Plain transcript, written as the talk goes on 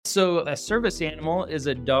So a service animal is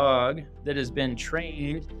a dog that has been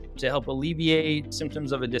trained to help alleviate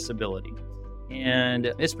symptoms of a disability. And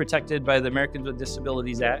it's protected by the Americans with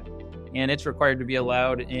Disabilities Act, and it's required to be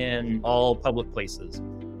allowed in all public places.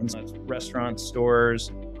 And so it's restaurants,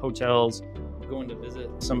 stores, hotels, going to visit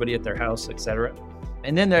somebody at their house, etc.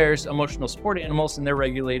 And then there's emotional support animals, and they're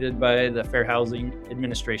regulated by the Fair Housing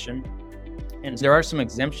Administration. And there are some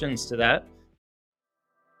exemptions to that.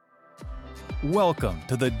 Welcome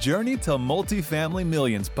to the Journey to Multifamily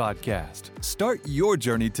Millions podcast. Start your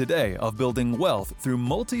journey today of building wealth through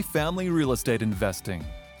multifamily real estate investing.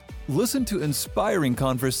 Listen to inspiring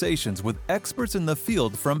conversations with experts in the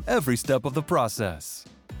field from every step of the process.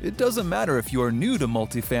 It doesn't matter if you're new to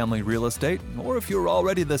multifamily real estate or if you're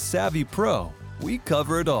already the savvy pro, we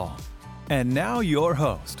cover it all. And now your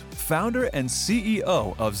host, founder and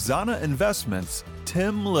CEO of Zana Investments,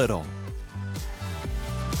 Tim Little.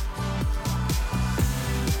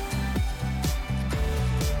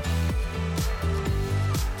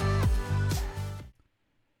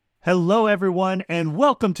 Hello, everyone, and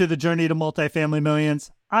welcome to the Journey to Multifamily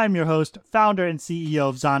Millions. I'm your host, founder and CEO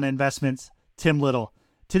of Zana Investments, Tim Little.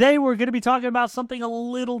 Today, we're going to be talking about something a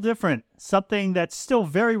little different, something that's still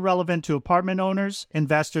very relevant to apartment owners,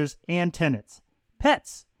 investors, and tenants,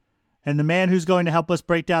 pets. And the man who's going to help us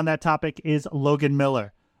break down that topic is Logan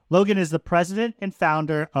Miller. Logan is the president and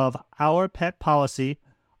founder of Our Pet Policy,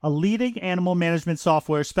 a leading animal management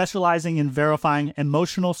software specializing in verifying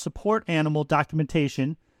emotional support animal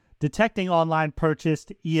documentation, detecting online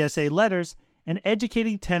purchased ESA letters, and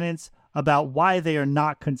educating tenants about why they are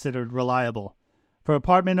not considered reliable. For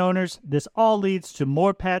apartment owners, this all leads to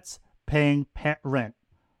more pets paying pet rent.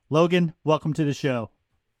 Logan, welcome to the show.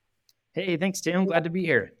 Hey, thanks, Tim. Glad to be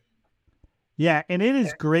here. Yeah, and it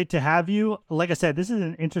is great to have you. Like I said, this is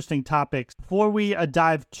an interesting topic. Before we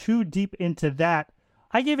dive too deep into that,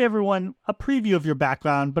 I gave everyone a preview of your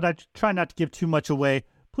background, but I try not to give too much away.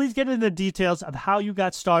 Please get into the details of how you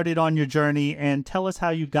got started on your journey and tell us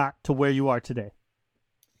how you got to where you are today.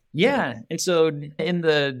 Yeah. And so in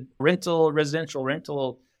the residential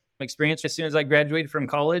rental experience, as soon as I graduated from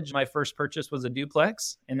college, my first purchase was a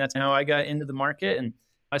duplex. And that's how I got into the market. And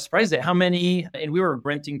I was surprised at how many, and we were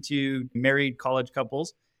renting to married college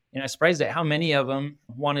couples. And I was surprised at how many of them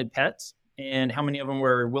wanted pets and how many of them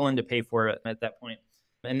were willing to pay for it at that point.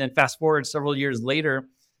 And then fast forward several years later,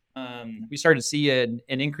 we started to see an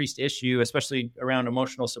increased issue, especially around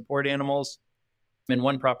emotional support animals. In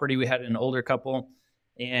one property, we had an older couple,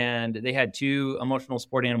 and they had two emotional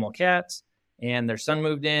support animal cats, and their son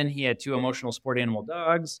moved in. He had two emotional support animal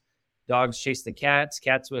dogs. Dogs chased the cats.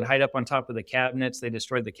 Cats would hide up on top of the cabinets. They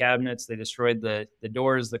destroyed the cabinets. They destroyed the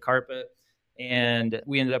doors, the carpet, and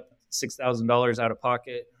we ended up $6,000 out of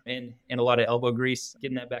pocket and a lot of elbow grease,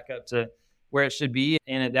 getting that back up to where it should be.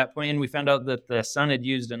 And at that point, we found out that the son had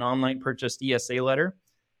used an online purchased ESA letter.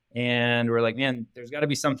 And we're like, man, there's got to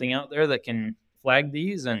be something out there that can flag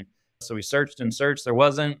these. And so we searched and searched. There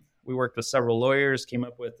wasn't. We worked with several lawyers, came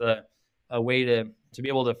up with a way to be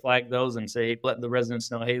able to flag those and say, let the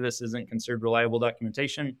residents know, hey, this isn't considered reliable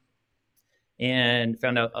documentation. And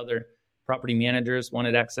found out other property managers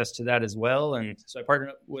wanted access to that as well. And so I partnered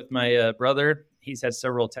up with my brother. He's had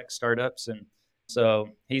several tech startups, and so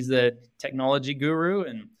he's the technology guru,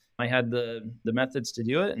 and I had the methods to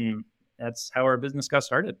do it, and that's how our business got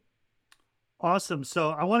started. Awesome. So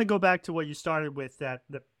I want to go back to what you started with, that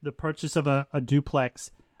the purchase of a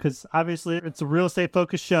duplex, because obviously it's a real estate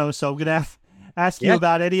focused show. So I'm going to ask you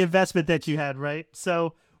about any investment that you had, right?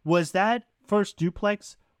 So was that first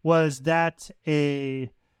duplex, was that an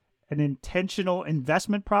intentional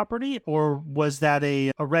investment property, or was that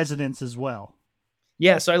a residence as well?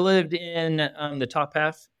 Yeah, so I lived in the top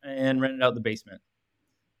half and rented out the basement.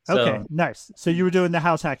 Okay, nice. So you were doing the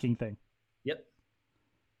house hacking thing. Yep.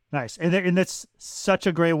 Nice. And that's such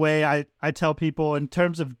a great way. I tell people, in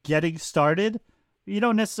terms of getting started, you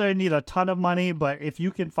don't necessarily need a ton of money, but if you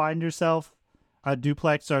can find yourself a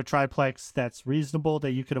duplex or a triplex that's reasonable,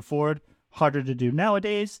 that you can afford, harder to do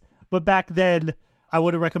nowadays. But back then, I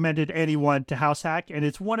would have recommended anyone to house hack. And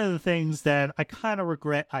it's one of the things that I kind of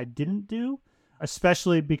regret I didn't do,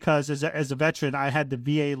 especially because as a veteran, I had the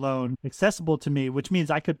VA loan accessible to me, which means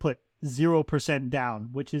I could put 0% down,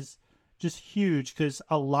 which is just huge because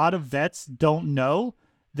a lot of vets don't know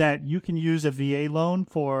that you can use a VA loan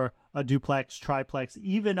for a duplex, triplex,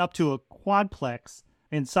 even up to a quadplex,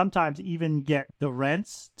 and sometimes even get the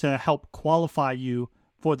rents to help qualify you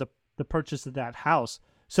for the purchase of that house.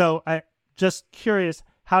 So I just curious,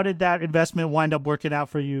 how did that investment wind up working out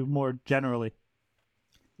for you more generally?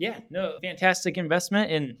 Yeah, no, fantastic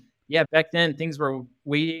investment. And yeah, back then things were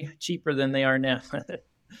way cheaper than they are now.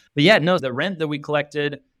 But yeah, no, the rent that we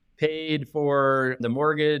collected paid for the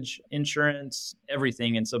mortgage, insurance,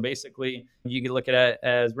 everything. And so basically, you could look at it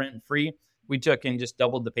as rent free. We took and just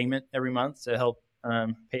doubled the payment every month to help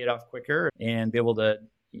pay it off quicker and be able to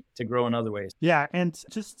grow in other ways. Yeah, and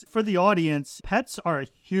just for the audience, pets are a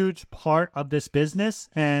huge part of this business,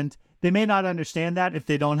 and they may not understand that if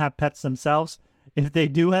they don't have pets themselves. If they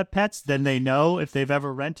do have pets, then they know if they've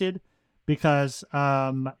ever rented, because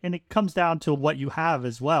and it comes down to what you have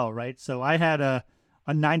as well, right? So I had a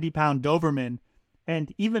 90-pound Doberman,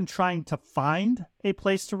 and even trying to find a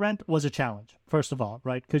place to rent was a challenge, first of all,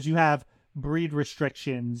 right? Because you have breed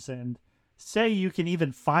restrictions, and say you can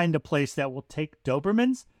even find a place that will take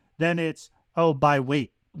Dobermans, then it's, oh, by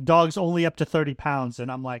weight. Dogs only up to 30 pounds.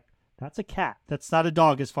 And I'm like, that's a cat. That's not a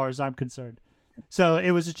dog as far as I'm concerned. So it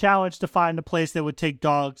was a challenge to find a place that would take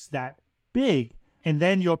dogs that big. And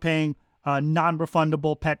then you're paying a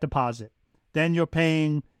non-refundable pet deposit. Then you're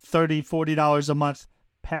paying $30, $40 a month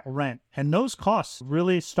pet rent. And those costs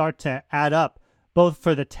really start to add up, both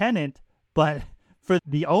for the tenant, but for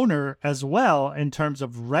the owner as well in terms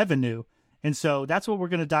of revenue. And so that's what we're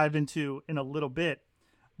going to dive into in a little bit.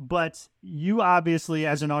 But you obviously,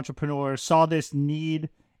 as an entrepreneur, saw this need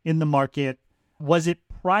in the market. Was it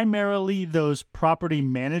primarily those property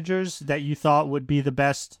managers that you thought would be the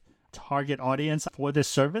best target audience for this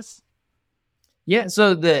service? Yeah,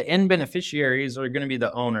 so the end beneficiaries are going to be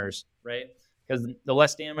the owners, right? Because the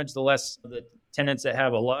less damage, the less the tenants that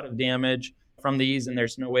have a lot of damage from these, and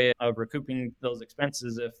there's no way of recouping those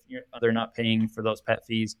expenses if they're not paying for those pet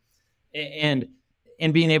fees. And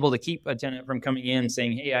being able to keep a tenant from coming in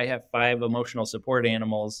saying, hey, I have 5 emotional support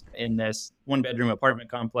animals in this 1-bedroom apartment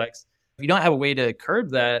complex. If you don't have a way to curb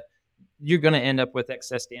that, you're going to end up with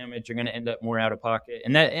excess damage. You're going to end up more out of pocket.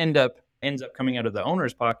 And that ends up coming out of the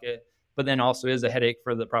owner's pocket, but then also is a headache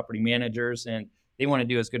for the property managers. And they want to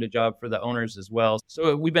do as good a job for the owners as well. So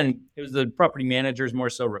it was the property managers more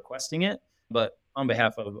so requesting it, but on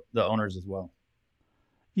behalf of the owners as well.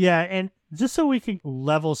 Yeah, and just so we can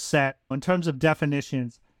level set in terms of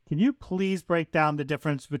definitions, can you please break down the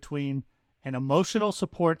difference between an emotional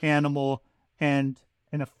support animal and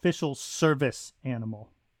an official service animal?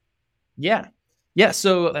 Yeah.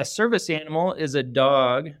 So a service animal is a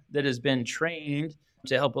dog that has been trained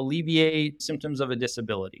to help alleviate symptoms of a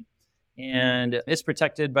disability. And it's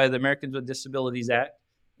protected by the Americans with Disabilities Act,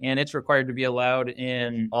 and it's required to be allowed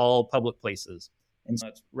in all public places. And so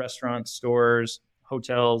it's restaurants, stores,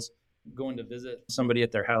 hotels, going to visit somebody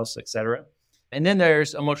at their house, etc. And then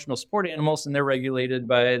there's emotional support animals, and they're regulated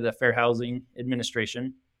by the Fair Housing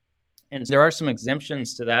Administration. And there are some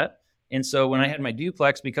exemptions to that. And so when I had my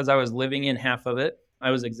duplex, because I was living in half of it,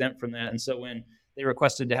 I was exempt from that. And so when they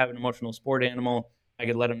requested to have an emotional support animal, I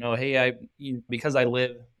could let them know, hey, because I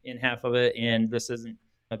live in half of it and this isn't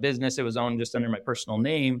a business, it was owned just under my personal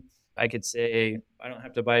name, I could say I don't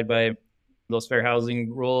have to abide by those fair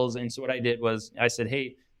housing rules. And so what I did was I said,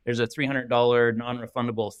 hey, there's a $300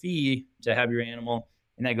 non-refundable fee to have your animal,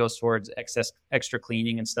 and that goes towards extra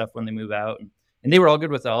cleaning and stuff when they move out. And they were all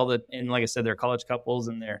good with all that. And like I said, they're college couples,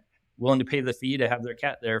 and they're willing to pay the fee to have their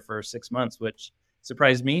cat there for 6 months, which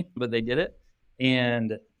surprised me, but they did it.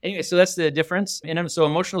 And anyway, so that's the difference. And so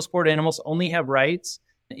emotional support animals only have rights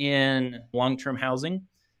in long-term housing.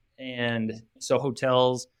 And so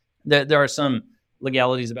hotels, there are some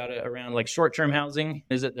legalities about it around like short-term housing.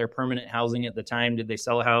 Is it their permanent housing at the time? Did they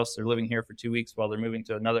sell a house? They're living here for 2 weeks while they're moving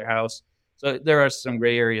to another house. So there are some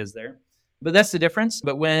gray areas there. But that's the difference.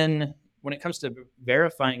 But when it comes to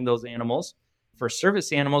verifying those animals, for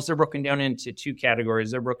service animals, they're broken down into 2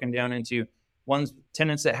 categories. They're broken down into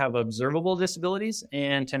tenants that have observable disabilities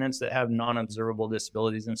and tenants that have non-observable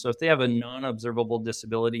disabilities. And so if they have a non-observable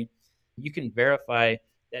disability, you can verify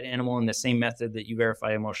that animal in the same method that you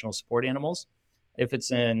verify emotional support animals. If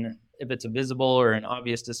it's a visible or an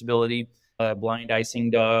obvious disability, a blind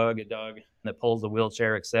icing dog, a dog that pulls a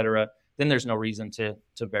wheelchair, etc., then there's no reason to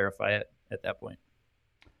verify it at that point.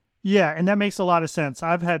 Yeah, and that makes a lot of sense.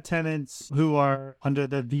 I've had tenants who are under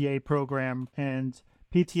the VA program, and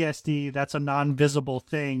PTSD, that's a non-visible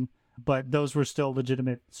thing, but those were still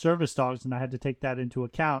legitimate service dogs, and I had to take that into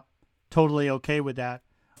account. Totally okay with that.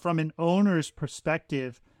 From an owner's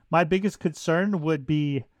perspective, my biggest concern would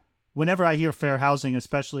be, whenever I hear fair housing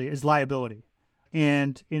especially, is liability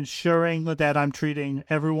and ensuring that I'm treating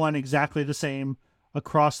everyone exactly the same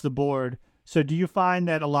across the board. So do you find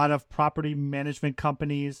that a lot of property management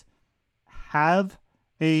companies have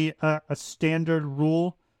a standard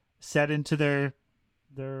rule set into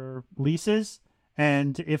their leases?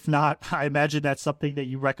 And if not, I imagine that's something that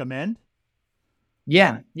you recommend.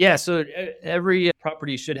 Yeah. So every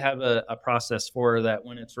property should have a process for that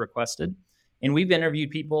when it's requested. And we've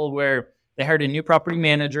interviewed people where they hired a new property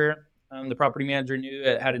manager. The property manager knew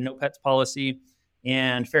it had a no pets policy,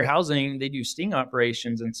 and fair housing, they do sting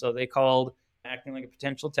operations. And so they called acting like a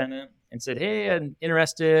potential tenant and said, hey, I'm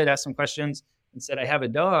interested, asked some questions and said, I have a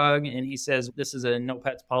dog. And he says, this is a no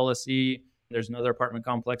pets policy. There's another apartment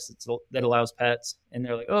complex that allows pets. And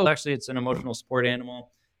they're like, oh, actually, it's an emotional support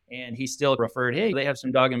animal. And he still referred, hey, they have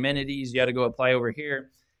some dog amenities. You got to go apply over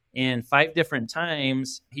here. And 5 different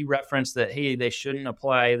times he referenced that, hey, they shouldn't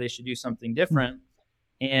apply. They should do something different.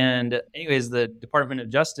 And anyways, the Department of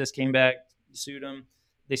Justice came back, sued him.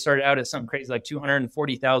 They started out at something crazy like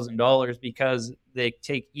 $240,000 because they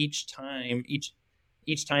take each time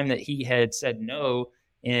that he had said no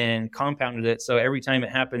and compounded it. So every time it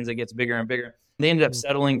happens, it gets bigger and bigger. They ended up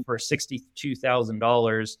settling for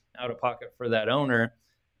 $62,000 out of pocket for that owner.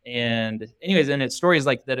 And anyways, and it's stories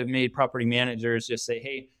like that have made property managers just say,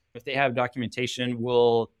 hey, if they have documentation,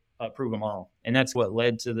 we'll approve them all. And that's what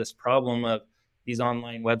led to this problem of these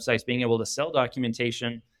online websites being able to sell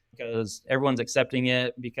documentation, because everyone's accepting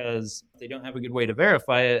it because they don't have a good way to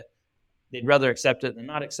verify it. They'd rather accept it than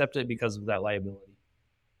not accept it because of that liability.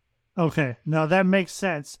 Okay, now that makes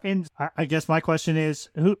sense. And I guess my question is,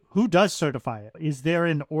 who does certify it? Is there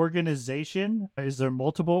an organization? Is there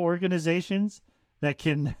multiple organizations that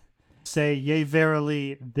can say, yea,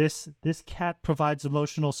 verily, this cat provides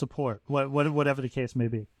emotional support, whatever the case may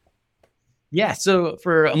be? Yeah, so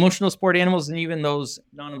for emotional support animals and even those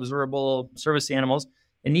non-observable service animals,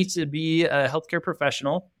 it needs to be a healthcare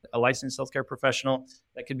professional, a licensed healthcare professional.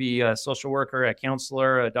 That could be a social worker, a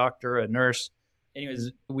counselor, a doctor, a nurse.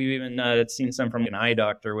 Anyways, we've even seen some from an eye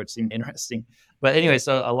doctor, which seemed interesting. But anyway,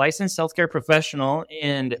 so a licensed healthcare professional.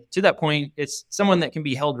 And to that point, it's someone that can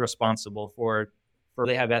be held responsible for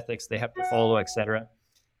they have ethics they have to follow, et cetera.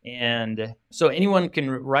 And so anyone can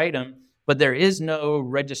write them, but there is no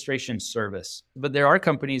registration service. But there are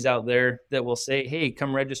companies out there that will say, hey,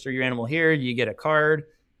 come register your animal here. You get a card,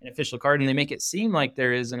 an official card, and they make it seem like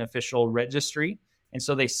there is an official registry. And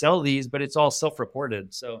so they sell these, but it's all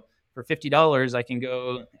self-reported. So for $50, I can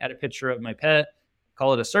go add a picture of my pet,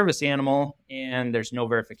 call it a service animal, and there's no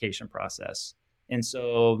verification process. And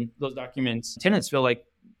so those documents, tenants feel like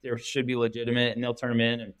they should be legitimate, and they'll turn them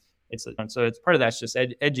in. And so it's part of that's just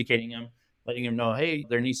educating them, letting them know, hey,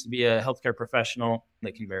 there needs to be a healthcare professional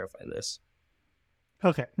that can verify this.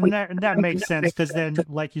 Okay, and that makes sense, because then,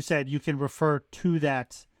 like you said, you can refer to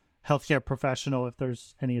that healthcare professional if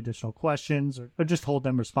there's any additional questions, or just hold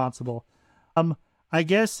them responsible. I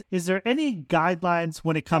guess, is there any guidelines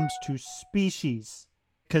when it comes to species?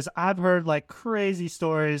 Because I've heard like crazy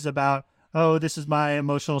stories about, oh, this is my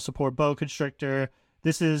emotional support boa constrictor.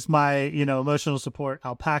 This is my, emotional support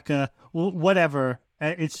alpaca, whatever.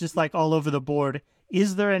 It's just like all over the board.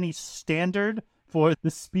 Is there any standard for the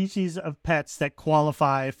species of pets that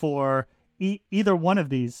qualify for either one of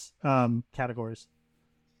these categories?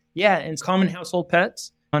 Yeah, and it's common household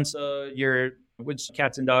pets. And so which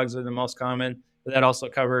cats and dogs are the most common. But that also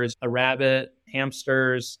covers a rabbit,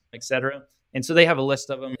 hamsters, etc. And so they have a list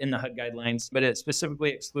of them in the HUD guidelines, but it specifically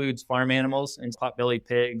excludes farm animals and pot-bellied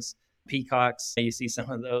pigs, peacocks. You see some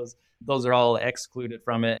of those. Those are all excluded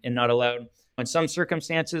from it and not allowed. In some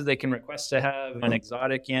circumstances, they can request to have an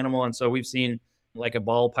exotic animal. And so we've seen like a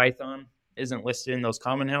ball python isn't listed in those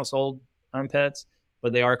common household pets,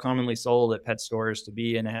 but they are commonly sold at pet stores to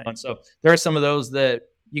be in a. And so there are some of those that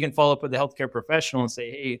you can follow up with the healthcare professional and say,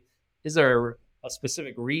 hey, is there a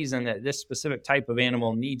specific reason that this specific type of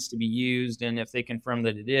animal needs to be used? And if they confirm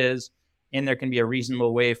that it is, and there can be a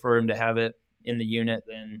reasonable way for them to have it in the unit,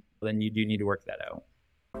 then you do need to work that out.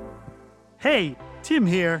 Hey, Tim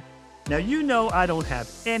here. Now, I don't have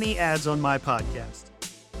any ads on my podcast.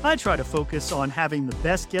 I try to focus on having the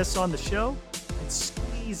best guests on the show and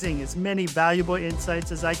squeezing as many valuable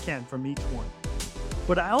insights as I can from each one.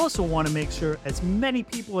 But I also want to make sure as many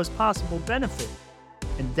people as possible benefit.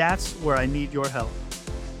 And that's where I need your help.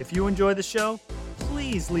 If you enjoy the show,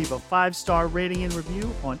 please leave a 5-star rating and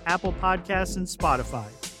review on Apple Podcasts and Spotify.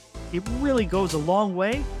 It really goes a long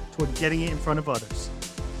way toward getting it in front of others.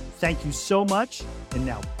 Thank you so much. And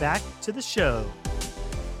now back to the show.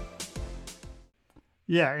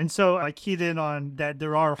 Yeah, and so I keyed in on that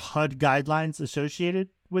there are HUD guidelines associated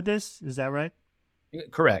with this. Is that right?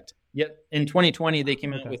 Correct. Yep. In 2020, they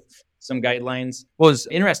came out with some guidelines. What was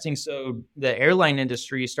interesting, so the airline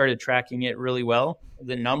industry started tracking it really well,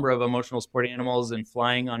 the number of emotional support animals and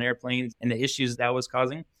flying on airplanes and the issues that was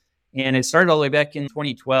causing. And it started all the way back in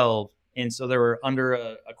 2012. And so there were under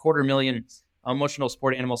a 250,000 emotional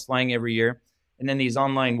support animals flying every year. And then these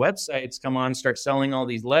online websites come on, start selling all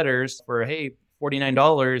these letters for, hey,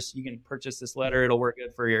 $49, you can purchase this letter. It'll work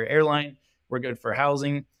good for your airline, work good for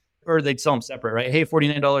housing, or they'd sell them separate, right? Hey,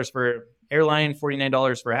 $49 for airline,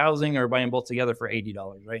 $49 for housing, or buy them both together for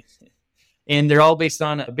 $80, right? And they're all based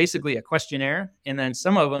on basically a questionnaire. And then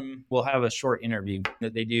some of them will have a short interview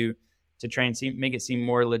that they do to try and make it seem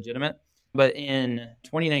more legitimate. But in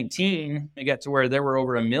 2019, it got to where there were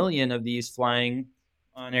over 1 million of these flying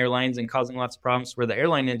on airlines and causing lots of problems, where the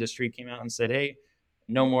airline industry came out and said, hey,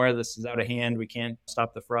 no more, this is out of hand, we can't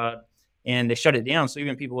stop the fraud. And they shut it down. So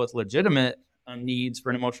even people with legitimate needs for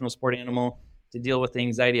an emotional support animal to deal with the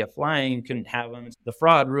anxiety of flying couldn't have them. The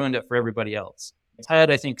fraud ruined it for everybody else.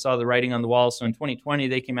 HUD, I think, saw the writing on the wall. So in 2020,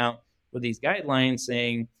 they came out with these guidelines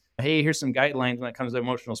saying, hey, here's some guidelines when it comes to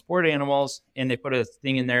emotional support animals. And they put a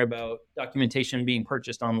thing in there about documentation being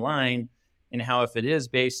purchased online, and how if it is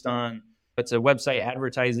based on, it's a website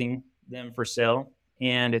advertising them for sale,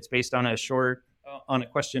 and it's based on a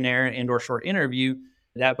questionnaire and or short interview,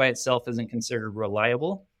 that by itself isn't considered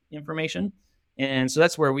reliable information. And so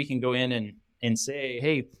that's where we can go in and say,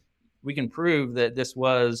 hey, we can prove that this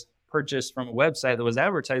was purchased from a website that was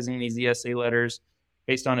advertising these ESA letters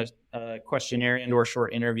based on a questionnaire and or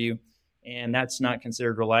short interview, and that's not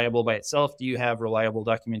considered reliable by itself. Do you have reliable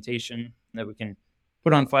documentation that we can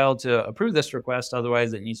put on file to approve this request?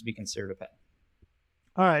 Otherwise, it needs to be considered a pet.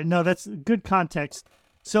 All right. No, that's good context.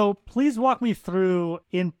 So please walk me through,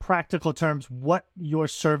 in practical terms, what your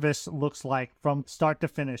service looks like from start to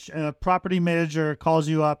finish. A property manager calls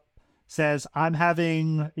you up, says, I'm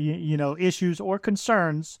having, issues or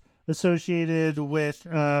concerns associated with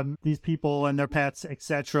these people and their pets,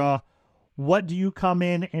 etc. What do you come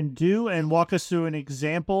in and do? And walk us through an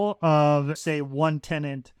example of, say, one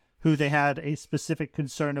tenant who they had a specific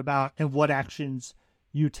concern about, and what actions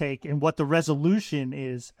you take and what the resolution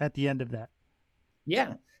is at the end of that.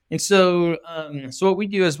 Yeah. And so what we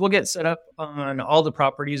do is we'll get set up on all the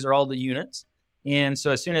properties or all the units. And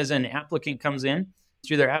so as soon as an applicant comes in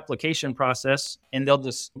through their application process, and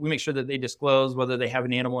we make sure that they disclose whether they have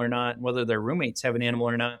an animal or not, whether their roommates have an animal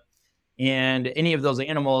or not. And any of those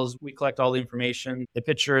animals, we collect all the information, the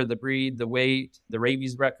picture, the breed, the weight, the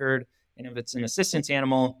rabies record. And if it's an assistance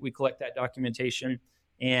animal, we collect that documentation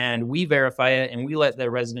and we verify it, and we let the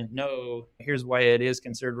resident know, here's why it is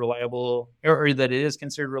considered reliable, or that it is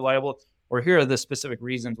considered reliable, or here are the specific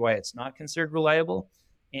reasons why it's not considered reliable.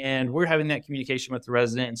 And we're having that communication with the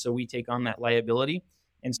resident, and so we take on that liability.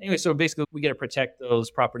 And anyway, so basically we get to protect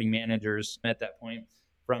those property managers at that point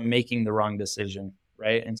from making the wrong decision,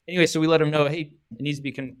 right? And anyway, so we let them know, hey, it needs to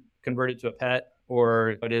be converted to a pet,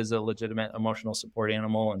 or it is a legitimate emotional support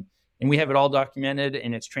animal. And we have it all documented,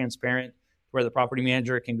 and it's transparent, where the property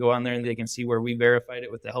manager can go on there and they can see where we verified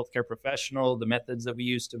it with the healthcare professional, the methods that we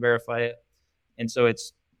use to verify it. And so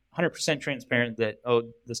it's 100% transparent that,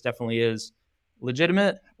 this definitely is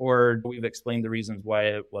legitimate, or we've explained the reasons why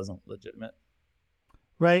it wasn't legitimate.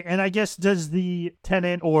 Right. And I guess, does the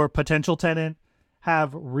tenant or potential tenant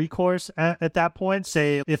have recourse at that point?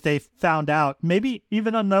 Say, if they found out, maybe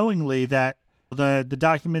even unknowingly, that the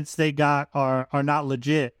documents they got are not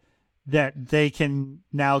legit, that they can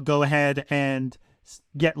now go ahead and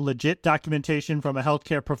get legit documentation from a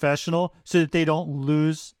healthcare professional so that they don't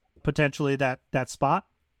lose potentially that spot?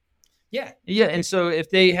 Yeah. And so if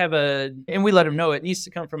they have and we let them know it needs to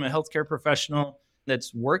come from a healthcare professional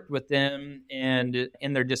that's worked with them and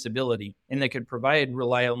in their disability, and they could provide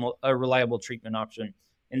a reliable treatment option.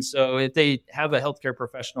 And so if they have a healthcare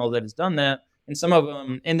professional that has done that, and some of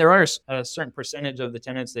them, and there are a certain percentage of the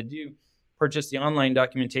tenants that do purchase the online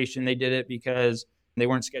documentation, they did it because they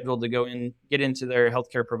weren't scheduled to go and get into their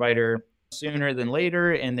healthcare provider sooner than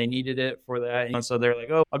later, and they needed it for that. And so they're like,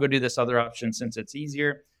 I'll go do this other option since it's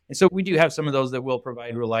easier. And so we do have some of those that will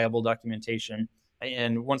provide reliable documentation.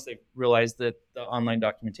 And once they realize that the online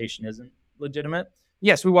documentation isn't legitimate,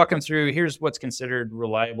 yes, we walk them through, here's what's considered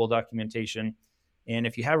reliable documentation. And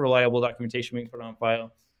if you have reliable documentation, we can put it on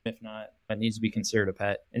file. If not, it needs to be considered a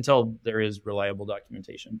pet until there is reliable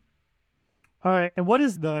documentation. All right. And what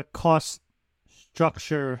is the cost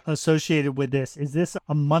structure associated with this? Is this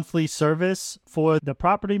a monthly service for the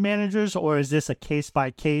property managers, or is this a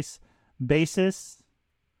case-by-case basis?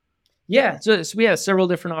 Yeah. So we have several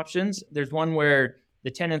different options. There's one where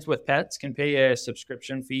the tenants with pets can pay a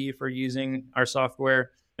subscription fee for using our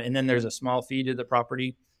software, and then there's a small fee to the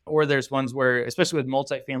property. Or there's ones where, especially with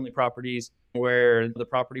multifamily properties, where the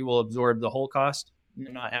property will absorb the whole cost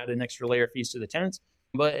and not add an extra layer of fees to the tenants.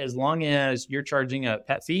 But as long as you're charging a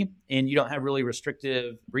pet fee and you don't have really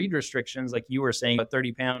restrictive breed restrictions, like you were saying, a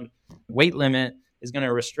 30-pound weight limit, is going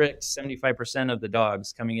to restrict 75% of the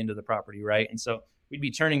dogs coming into the property, right? And so we'd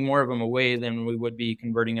be turning more of them away than we would be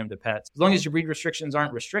converting them to pets. As long as your breed restrictions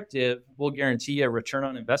aren't restrictive, we'll guarantee a return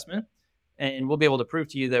on investment, and we'll be able to prove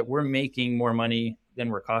to you that we're making more money than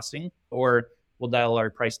we're costing, or we'll dial our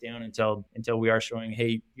price down until we are showing,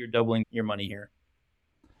 hey, you're doubling your money here.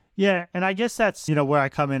 Yeah, and I guess that's, where I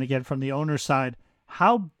come in again from the owner's side.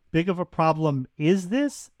 How big of a problem is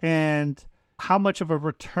this, and how much of a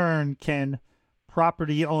return can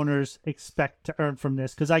property owners expect to earn from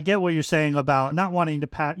this? Because I get what you're saying about not wanting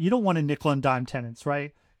to you don't want to nickel and dime tenants,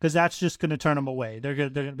 right? Because that's just going to turn them away. They're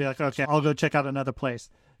going to be like, okay, I'll go check out another place.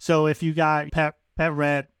 So if you got pet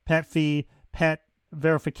rent, pet fee, pet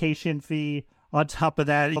verification fee on top of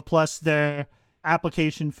that, plus their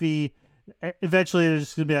application fee, eventually they're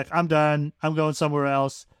just going to be like, I'm done. I'm going somewhere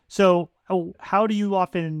else. So how do you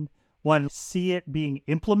often see it being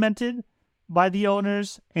implemented by the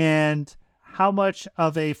owners, and how much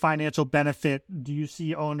of a financial benefit do you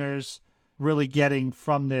see owners really getting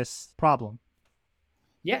from this problem?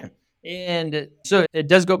 Yeah. And so it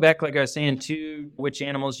does go back, like I was saying, to which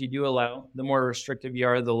animals you do allow. The more restrictive you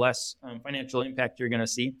are, the less financial impact you're going to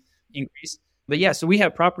see increase. But yeah, so we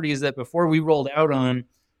have properties that before we rolled out on,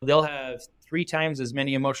 they'll have 3 times as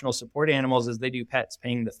many emotional support animals as they do pets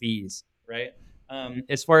paying the fees, right?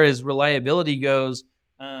 As far as reliability goes,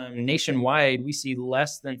 nationwide, we see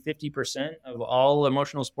less than 50% of all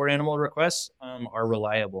emotional support animal requests are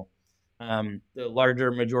reliable. The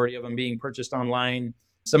larger majority of them being purchased online.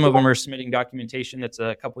 Some of them are submitting documentation that's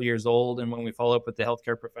a couple years old, and when we follow up with the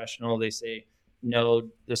healthcare professional, they say, no,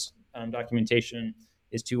 this documentation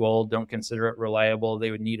is too old, don't consider it reliable.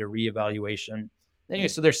 They would need a reevaluation. Anyway,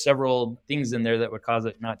 so there's several things in there that would cause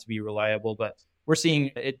it not to be reliable, but we're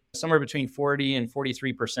seeing it somewhere between 40 and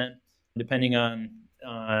 43%, depending on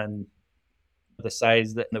the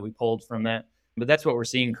size that we pulled from that. But that's what we're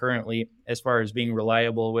seeing currently as far as being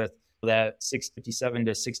reliable, with that 57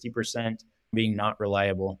 to 60% being not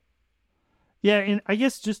reliable. Yeah, and I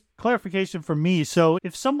guess just clarification for me. So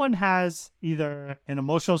if someone has either an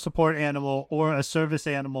emotional support animal or a service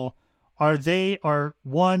animal, are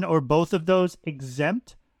one or both of those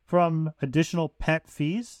exempt from additional pet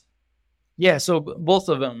fees? Yeah, so both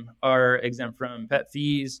of them are exempt from pet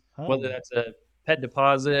fees, whether that's a pet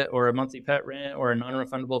deposit or a monthly pet rent or a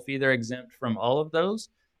non-refundable fee. They're exempt from all of those.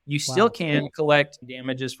 You still can collect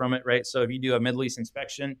damages from it, right? So if you do a mid-lease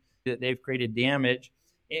inspection that they've created damage,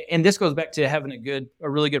 and this goes back to having a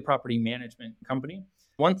really good property management company.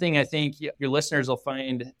 One thing I think your listeners will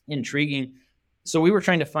find intriguing. So we were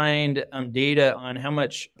trying to find data on how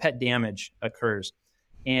much pet damage occurs.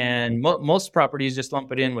 And most properties just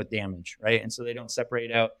lump it in with damage, right? And so they don't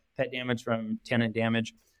separate out pet damage from tenant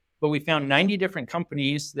damage. But we found 90 different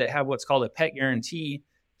companies that have what's called a pet guarantee,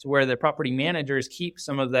 to where the property managers keep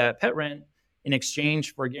some of that pet rent in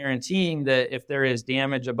exchange for guaranteeing that if there is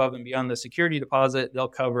damage above and beyond the security deposit, they'll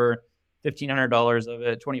cover $1,500 of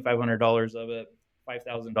it, $2,500 of it,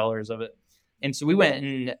 $5,000 of it. And so we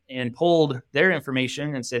went and pulled their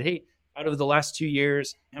information and said, hey, out of the last 2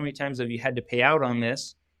 years, how many times have you had to pay out on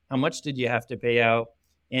this? How much did you have to pay out?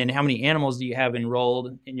 And how many animals do you have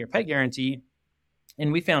enrolled in your pet guarantee?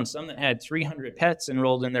 And we found some that had 300 pets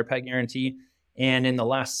enrolled in their pet guarantee, and in the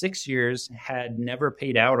last 6 years had never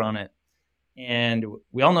paid out on it. And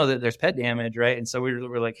we all know that there's pet damage, right? And so we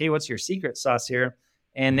were like, hey, what's your secret sauce here?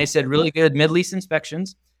 And they said really good mid-lease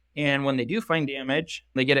inspections. And when they do find damage,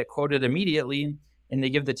 they get it quoted immediately, and they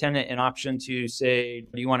give the tenant an option to say,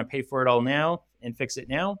 do you want to pay for it all now and fix it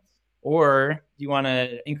now? Or do you want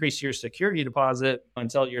to increase your security deposit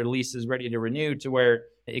until your lease is ready to renew, to where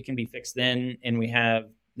it can be fixed then, and we have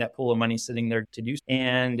that pool of money sitting there to do.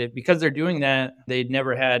 And because they're doing that, they'd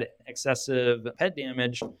never had excessive pet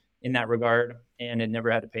damage in that regard, and had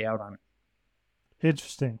never had to pay out on it.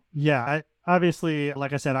 Interesting. Yeah, obviously,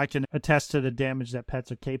 like I said, I can attest to the damage that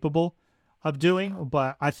pets are capable of doing,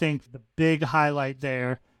 but I think the big highlight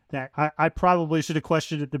there that I probably should have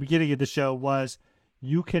questioned at the beginning of the show was,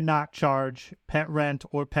 you cannot charge pet rent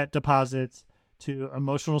or pet deposits to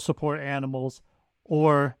emotional support animals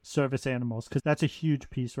or service animals, because that's a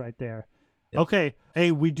huge piece right there. Yep. Okay,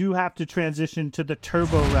 hey, we do have to transition to the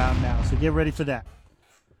turbo round now, so get ready for that.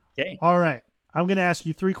 Okay. All right. I'm going to ask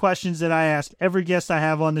you 3 questions that I ask every guest I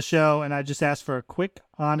have on the show, and I just ask for a quick,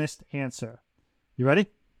 honest answer. You ready?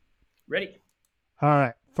 Ready. All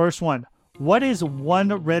right. First one. What is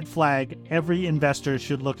one red flag every investor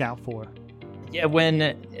should look out for? Yeah, when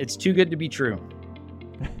it's too good to be true.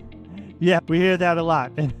 Yeah, we hear that a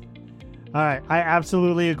lot. All right. I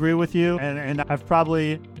absolutely agree with you, and I've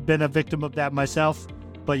probably been a victim of that myself.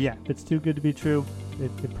 But yeah, if it's too good to be true,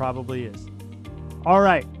 it probably is. All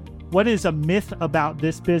right. What is a myth about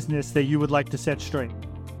this business that you would like to set straight?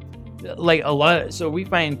 Like a lot. So we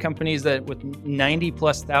find companies that with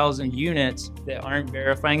 90,000+ units that aren't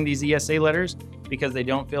verifying these ESA letters because they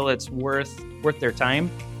don't feel it's worth their time.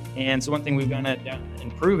 And so one thing we've gone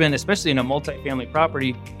and proven, especially in a multifamily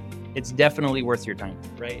property, it's definitely worth your time,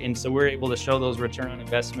 right? And so we're able to show those return on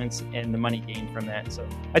investments and the money gained from that. So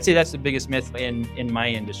I'd say that's the biggest myth in my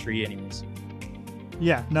industry anyways.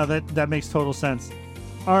 Yeah, no, that makes total sense.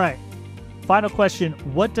 All right. Final question.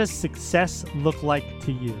 What does success look like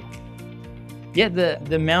to you? Yeah,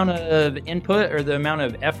 the amount of input or the amount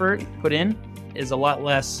of effort put in is a lot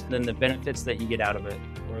less than the benefits that you get out of it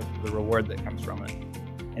or the reward that comes from it.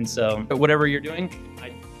 And so whatever you're doing,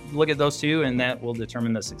 I look at those two and that will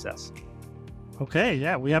determine the success. Okay,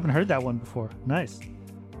 yeah, we haven't heard that one before. Nice.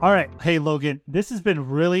 All right. Hey, Logan, this has been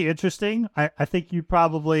really interesting. I think you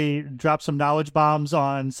probably dropped some knowledge bombs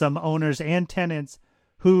on some owners and tenants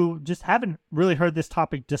who just haven't really heard this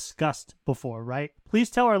topic discussed before, right? Please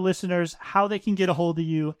tell our listeners how they can get a hold of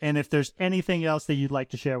you and if there's anything else that you'd like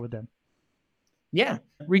to share with them. Yeah,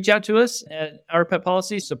 reach out to us at Our Pet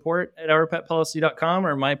Policy, support@ourpetpolicy.com,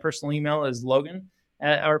 or my personal email is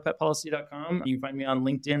logan@ourpetpolicy.com. You can find me on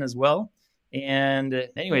LinkedIn as well. And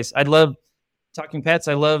anyways, I love talking pets.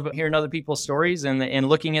 I love hearing other people's stories and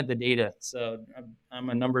looking at the data. So I'm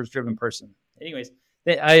a numbers-driven person. Anyways,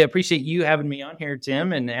 I appreciate you having me on here,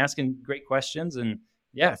 Tim, and asking great questions. And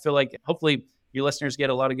yeah, I feel like hopefully your listeners get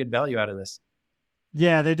a lot of good value out of this.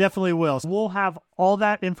 Yeah, they definitely will. So we'll have all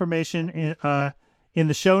that information in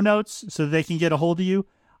the show notes so they can get a hold of you.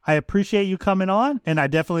 I appreciate you coming on, and I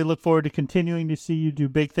definitely look forward to continuing to see you do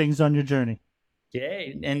big things on your journey.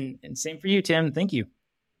 Okay, and same for you, Tim. Thank you.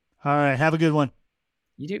 All right, have a good one.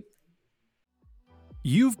 You too.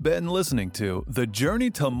 You've been listening to the Journey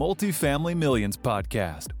to Multifamily Millions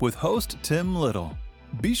podcast with host Tim Little.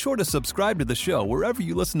 Be sure to subscribe to the show wherever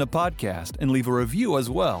you listen to podcasts and leave a review as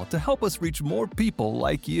well to help us reach more people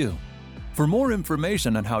like you. For more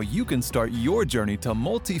information on how you can start your journey to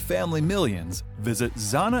multifamily millions, visit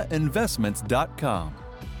zanainvestments.com.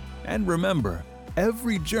 And remember,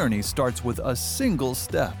 every journey starts with a single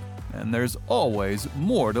step, and there's always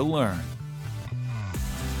more to learn.